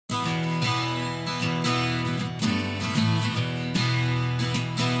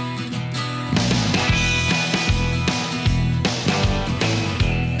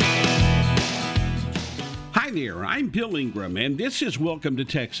I'm Bill Ingram, and this is Welcome to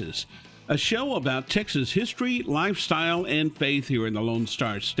Texas, a show about Texas history, lifestyle, and faith here in the Lone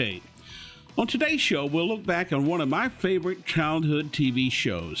Star State. On today's show, we'll look back on one of my favorite childhood TV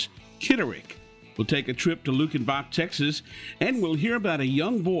shows, Kitterick. We'll take a trip to Luckenbach, Texas, and we'll hear about a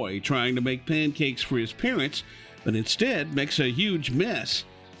young boy trying to make pancakes for his parents, but instead makes a huge mess.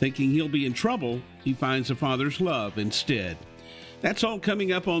 Thinking he'll be in trouble, he finds a father's love instead. That's all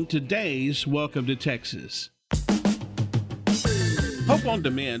coming up on today's Welcome to Texas. Hope on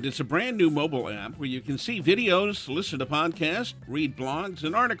Demand is a brand new mobile app where you can see videos, listen to podcasts, read blogs,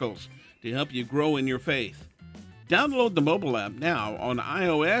 and articles to help you grow in your faith. Download the mobile app now on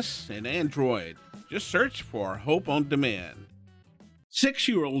iOS and Android. Just search for Hope on Demand.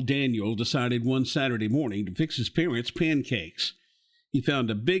 6-year-old Daniel decided one Saturday morning to fix his parents' pancakes. He found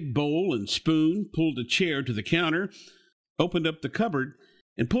a big bowl and spoon, pulled a chair to the counter, opened up the cupboard,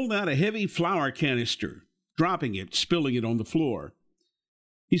 and pulled out a heavy flour canister, dropping it, spilling it on the floor.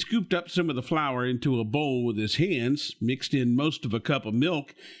 He scooped up some of the flour into a bowl with his hands, mixed in most of a cup of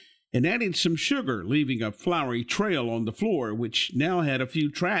milk, and added some sugar, leaving a floury trail on the floor, which now had a few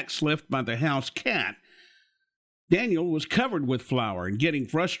tracks left by the house cat. Daniel was covered with flour and getting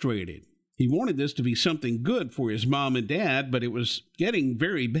frustrated. He wanted this to be something good for his mom and dad, but it was getting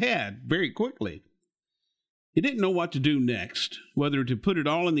very bad very quickly. He didn't know what to do next, whether to put it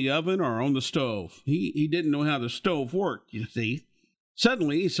all in the oven or on the stove. He didn't know how the stove worked, you see.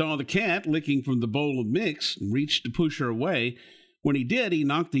 Suddenly, he saw the cat licking from the bowl of mix and reached to push her away. When he did, he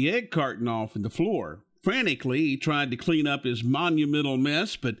knocked the egg carton off in the floor. Frantically, he tried to clean up his monumental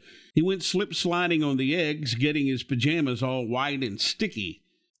mess, but he went slip-sliding on the eggs, getting his pajamas all white and sticky.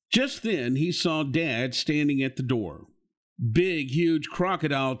 Just then, he saw Dad standing at the door. Big, huge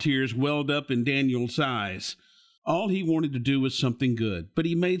crocodile tears welled up in Daniel's eyes. All he wanted to do was something good, but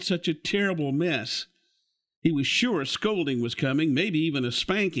he made such a terrible mess. He was sure a scolding was coming, maybe even a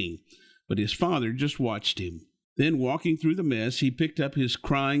spanking, but his father just watched him. Then, walking through the mess, he picked up his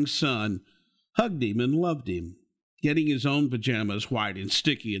crying son, hugged him, and loved him, getting his own pajamas white and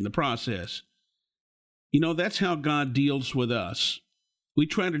sticky in the process. You know, that's how God deals with us. We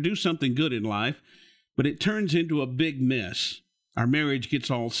try to do something good in life, but it turns into a big mess. Our marriage gets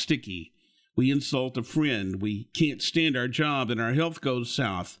all sticky. We insult a friend. We can't stand our job, and our health goes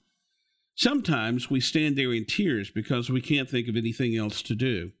south. Sometimes we stand there in tears because we can't think of anything else to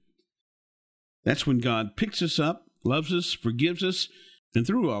do. That's when God picks us up, loves us, forgives us, and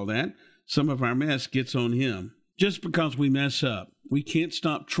through all that, some of our mess gets on Him. Just because we mess up, we can't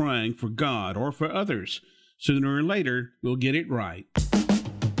stop trying for God or for others. Sooner or later, we'll get it right.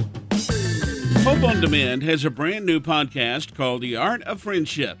 Hope on Demand has a brand new podcast called The Art of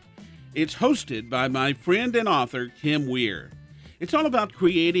Friendship. It's hosted by my friend and author, Kim Weir. It's all about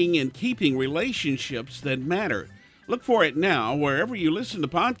creating and keeping relationships that matter. Look for it now wherever you listen to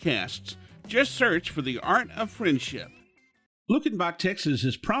podcasts. Just search for The Art of Friendship. Luckenbach, Texas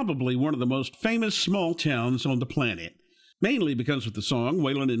is probably one of the most famous small towns on the planet, mainly because of the song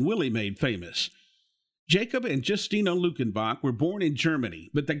Waylon and Willie made famous. Jacob and Justina Luckenbach were born in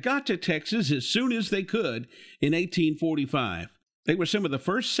Germany, but they got to Texas as soon as they could in 1845. They were some of the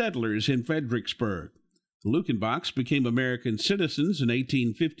first settlers in Fredericksburg. The Luckenbachs became American citizens in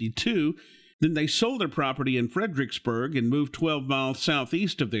 1852. Then they sold their property in Fredericksburg and moved 12 miles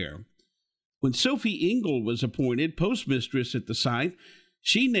southeast of there. When Sophie Engel was appointed postmistress at the site,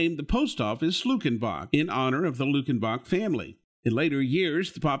 she named the post office Luckenbach in honor of the Luckenbach family. In later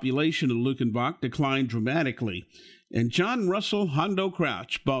years, the population of Luckenbach declined dramatically, and John Russell Hondo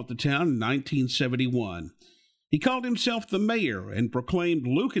Crouch bought the town in 1971. He called himself the mayor and proclaimed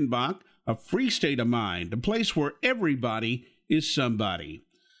Luckenbach a free state of mind, a place where everybody is somebody.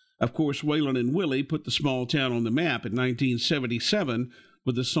 Of course, Waylon and Willie put the small town on the map in 1977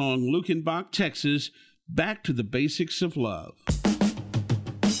 with the song Luckenbach, Texas, Back to the Basics of Love.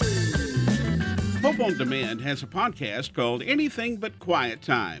 Hope on Demand has a podcast called Anything But Quiet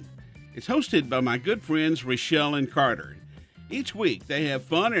Time. It's hosted by my good friends Rochelle and Carter. Each week, they have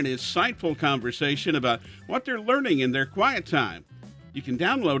fun and insightful conversation about what they're learning in their quiet time. You can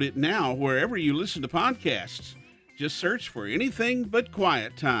download it now wherever you listen to podcasts. Just search for Anything But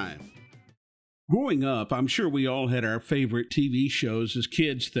Quiet Time. Growing up, I'm sure we all had our favorite TV shows as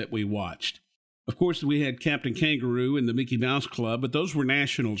kids that we watched. Of course, we had Captain Kangaroo and the Mickey Mouse Club, but those were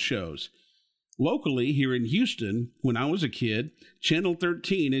national shows. Locally, here in Houston, when I was a kid, Channel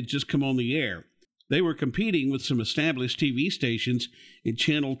 13 had just come on the air. They were competing with some established TV stations in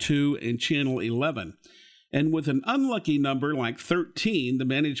Channel 2 and Channel 11. And with an unlucky number like 13, the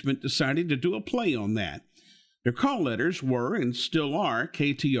management decided to do a play on that. Their call letters were, and still are,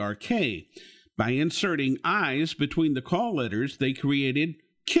 KTRK. By inserting eyes between the call letters, they created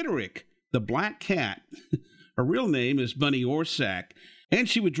Kitterick, the black cat. Her real name is Bunny Orsack, and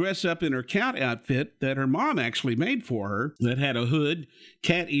she would dress up in her cat outfit that her mom actually made for her that had a hood,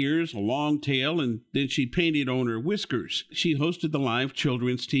 cat ears, a long tail, and then she painted on her whiskers. She hosted the live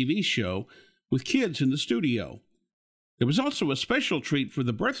children's TV show with kids in the studio. There was also a special treat for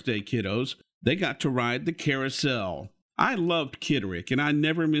the birthday kiddos. They got to ride the carousel. I loved Kitterick, and I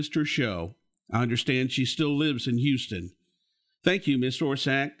never missed her show. I understand she still lives in Houston. Thank you, Miss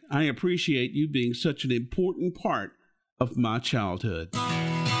Orsack. I appreciate you being such an important part of my childhood.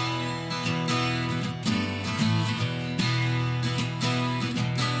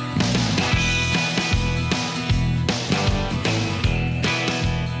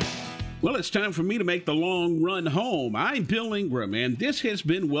 Well, it's time for me to make the long run home. I'm Bill Ingram, and this has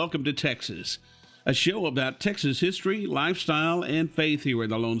been Welcome to Texas, a show about Texas history, lifestyle, and faith here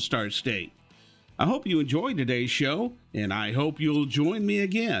in the Lone Star State. I hope you enjoyed today's show, and I hope you'll join me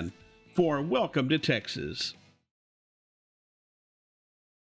again for Welcome to Texas.